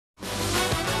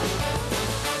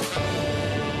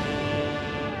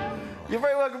You're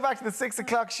very welcome back to the 6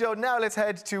 o'clock show. Now let's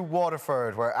head to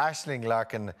Waterford, where Aisling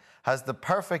Larkin has the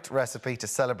perfect recipe to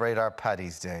celebrate our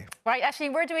Paddy's Day. Right,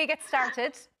 Aisling, where do we get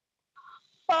started?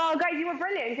 Oh, guys, you were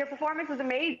brilliant. Your performance was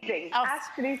amazing. Oh,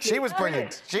 absolutely. She was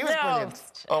brilliant. She was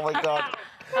brilliant. Oh, my God.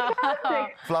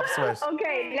 Flop sweat.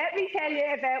 Okay, let me tell you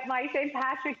about my St.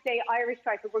 Patrick's Day Irish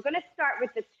trifle. We're going to start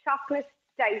with the chocolate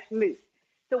stout mousse.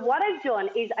 So what I've done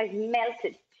is I've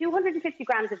melted 250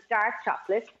 grams of dark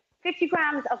chocolate, 50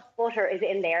 grams of butter is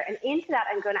in there, and into that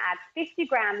I'm going to add 50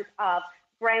 grams of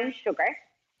brown sugar,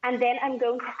 and then I'm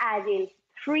going to add in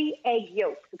 3 egg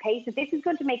yolks, okay? So this is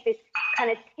going to make this kind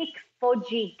of thick,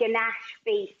 fudgy ganache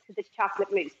base to the chocolate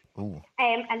mousse.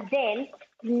 And then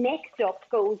next up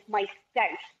goes my stout.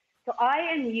 So I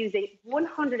am using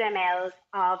 100 ml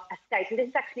of a stout, and this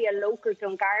is actually a local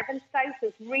Dungarvan stout, so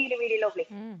it's really, really lovely.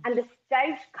 And the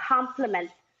stout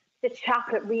complements the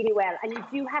chocolate really well, and you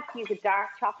do have to use a dark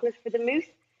chocolate for the mousse,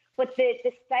 but the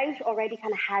stout already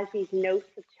kind of has these notes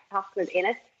of chocolate in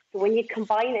it. So when you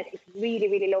combine it, it's really,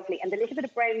 really lovely. And the little bit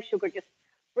of brown sugar just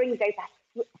brings out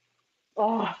that,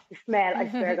 the smell, I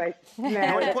swear, guys.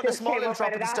 You're only putting a small little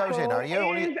drop of the stout in, are you?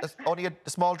 Only a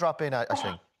small drop in,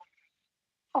 Aisling?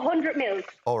 100 mils.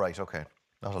 Oh, right, okay.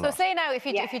 Not a lot. So say now, if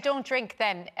you don't drink,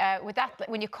 then with that,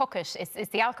 when you cook it, is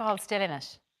the alcohol still in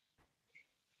it?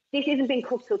 This isn't being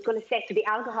cooked, so it's going to set, so the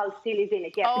alcohol still is in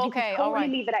it. Yeah, oh, so okay, you can totally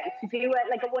leave it out. To do it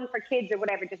like a one for kids or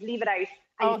whatever, just leave it out.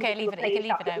 And okay, you can leave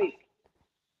it out.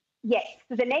 Yes,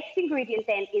 so the next ingredient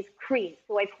then is cream.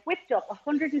 So I've whipped up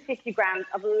 150 grams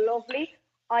of lovely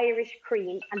Irish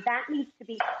cream, and that needs to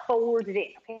be folded in,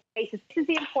 okay? So this is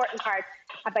the important part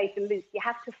about the mousse. You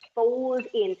have to fold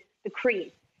in the cream.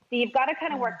 So you've got to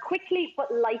kind of work quickly but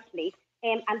lightly,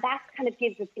 and that kind of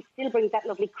gives it still brings that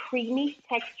lovely creamy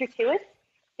texture to it.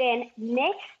 Then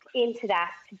next into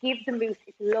that, to give the mousse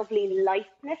its lovely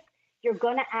lightness, you're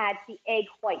going to add the egg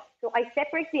white. So I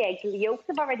separate the eggs, and the yolks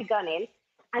have already gone in.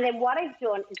 And then what I've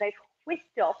done is I've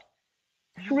whisked up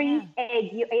 3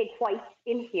 egg whites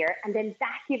in here, and then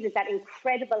that gives it that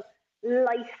incredible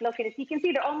light fluffiness. You can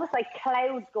see they're almost like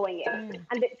clouds going in.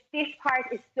 And this part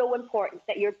is so important,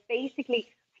 that you're basically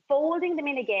folding them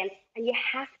in again, and you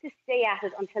have to stay at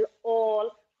it until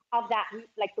all of that,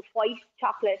 like the white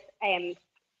chocolate,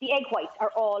 the egg whites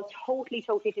are all totally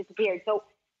disappeared. So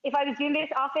if I was doing this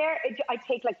off air, I'd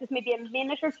take like just maybe a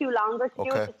minute or two longer to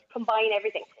do it, just to combine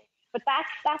everything. But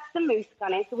that's the mousse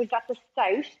gone in. So we've got the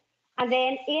stout. And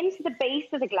then into the base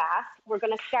of the glass, we're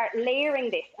going to start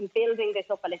layering this and building this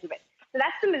up a little bit. So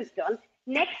that's the mousse done.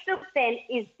 Next up then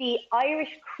is the Irish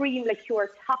cream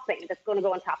liqueur topping that's going to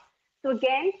go on top. So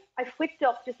again, I've whipped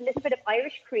up just a little bit of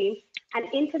Irish cream,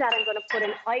 and into that I'm going to put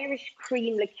an Irish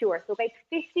cream liqueur. So about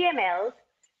 50 ml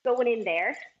going in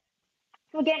there.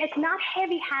 So again, it's not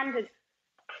heavy-handed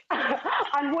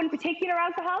on one particular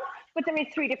alcohol, but there is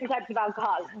 3 different types of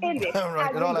alcohol in this.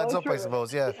 Right, it all adds up, I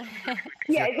suppose, yeah.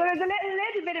 Yeah, so there's a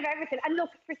little bit of everything. And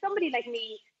look, for somebody like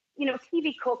me, you know,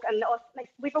 TV cook, and us, like,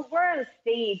 we've a world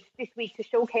stage this week to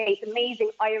showcase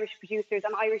amazing Irish producers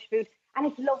and Irish food, and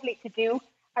it's lovely to do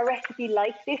a recipe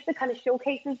like this that kind of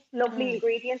showcases lovely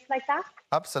ingredients like that.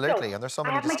 Absolutely, so, and there's so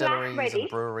many distilleries and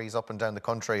breweries up and down the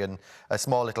country, and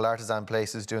small little artisan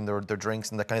places doing their drinks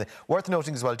and that kind of thing. Worth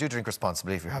noting as well, do drink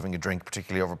responsibly if you're having a drink,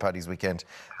 particularly over Paddy's weekend.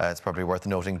 It's probably worth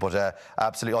noting, but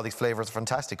absolutely all these flavours are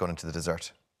fantastic going into the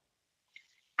dessert.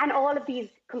 And all of these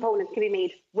components can be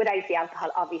made without the alcohol,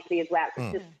 obviously, as well.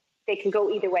 It's just, they can go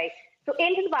either way. So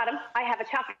into the bottom, I have a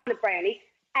chocolate brownie.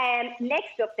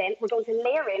 Next up then, we're going to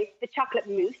layer in the chocolate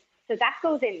mousse. So that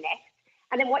goes in next.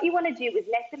 And then what you want to do is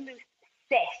let the mousse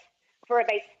set for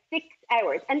about 6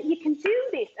 hours. And you can do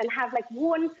this and have like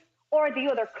one or the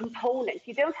other component.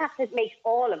 You don't have to make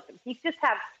all of them. You just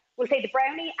have, we'll say, the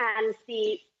brownie and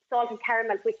the salt and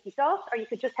caramel whiskey sauce, or you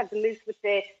could just have the mousse with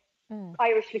the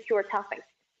Irish liqueur topping.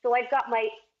 So I've got my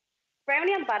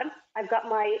brownie on the bottom. I've got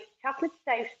my chocolate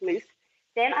stout mousse.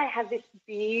 Then I have this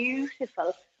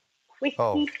beautiful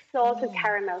whiskey salted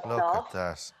caramel sauce. Look at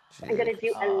that. I'm going to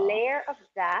do a layer of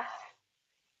that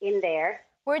in there.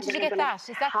 Where did you get that?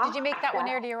 Did you make that one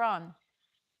earlier on?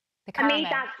 The caramel. I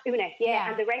made that, Una,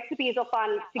 and the recipe is up on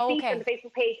on the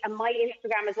Facebook page and my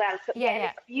Instagram as well. So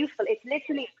it's beautiful. It's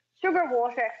literally sugar,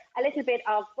 water, a little bit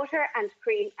of butter and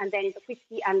cream, and then the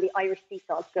whiskey and the Irish sea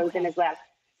salt goes in as well.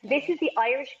 This is the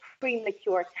Irish cream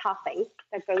liqueur topping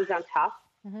that goes on top.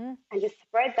 And just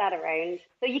spread that around.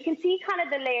 So you can see kind of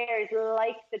the layers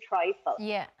like the trifle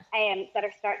that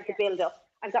are starting to build up.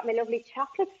 I've got my lovely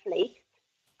chocolate flakes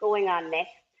going on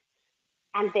next.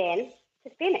 And then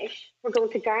to finish, we're going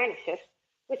to garnish it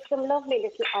with some lovely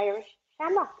little Irish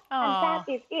shamrock. And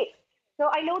that is it. So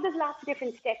I know there's lots of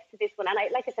different steps to this one. And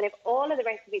like I said, I have all of the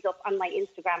recipes up on my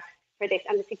Instagram for this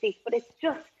and the techniques, but it's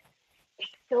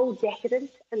so decadent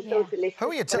and so delicious.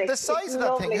 Who are you? The size of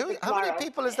that thing. How many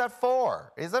people is that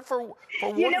for? Is that for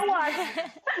one? You know what?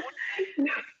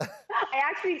 I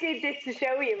actually did this to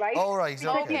show you, right? Oh, right.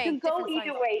 Because you can go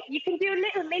either way. You can do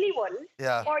little mini ones,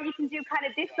 or you can do kind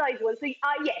of this size one. So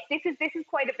yes, this is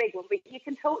quite a big one, but you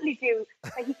can totally do.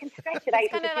 You can stretch it out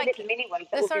into little mini ones.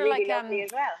 That would be really lovely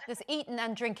as well. There's eating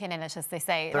and drinking in it, as they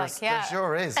say. There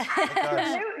sure is.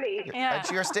 Absolutely. And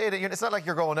so you're staying in. It's not like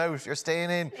you're going out. You're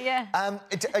staying in. Yeah.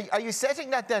 Are you setting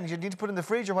that then? You need to put it in the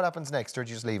fridge, or what happens next, or do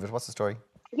you just leave it? What's the story?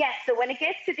 Yes. So when it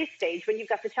gets to this stage, when you've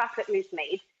got the chocolate mousse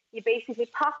made, you basically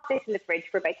pop this in the fridge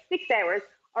for about 6 hours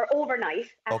or overnight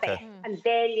at best, and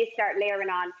then you start layering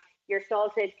on your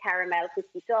salted caramel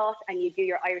crispy sauce, and you do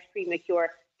your Irish cream liqueur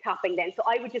topping then. So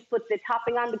I would just put the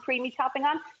topping on, the creamy topping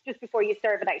on, just before you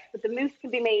serve it out. But the mousse can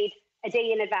be made a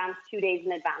day in advance, 2 days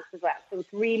in advance as well. So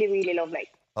it's really, really lovely.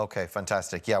 Okay,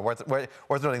 fantastic. Yeah, worth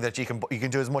noting that you can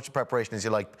do as much preparation as you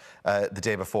like the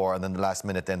day before, and then the last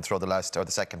minute, then throw the last or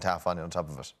the second half on top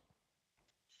of it.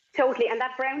 Totally. And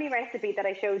that brownie recipe that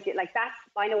I showed you, like that,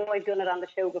 I know I've done it on the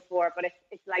show before, but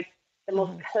it's like the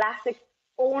most classic,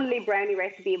 only brownie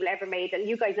recipe I've ever made. And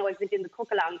you guys know I've been doing the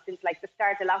cook-along since like the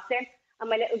start of lockdown. And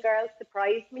my little girls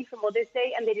surprised me for Mother's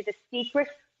Day, and they did a secret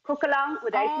cook-along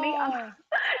without me.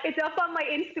 It's up on my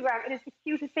Instagram. It is the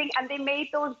cutest thing. And they made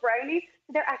those brownies.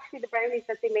 They're actually the brownies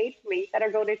that they made for me that are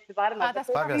going to the bottom of it. That's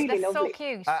fabulous. Really lovely. So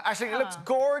cute. Aisling, it looks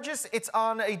gorgeous. It's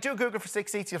on. Do Google for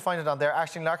 6 Eats. You'll find it on there.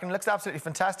 Aisling Larkin. It looks absolutely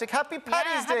fantastic. Happy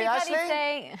Paddy's Day, happy Aisling. Paddy's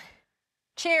Day.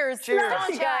 Cheers. Cheers.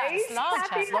 Launch, guys. Launch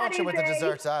Happy Launch it with the Paddy's Day.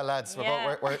 desserts, lads.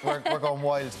 We're going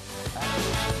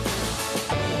wild.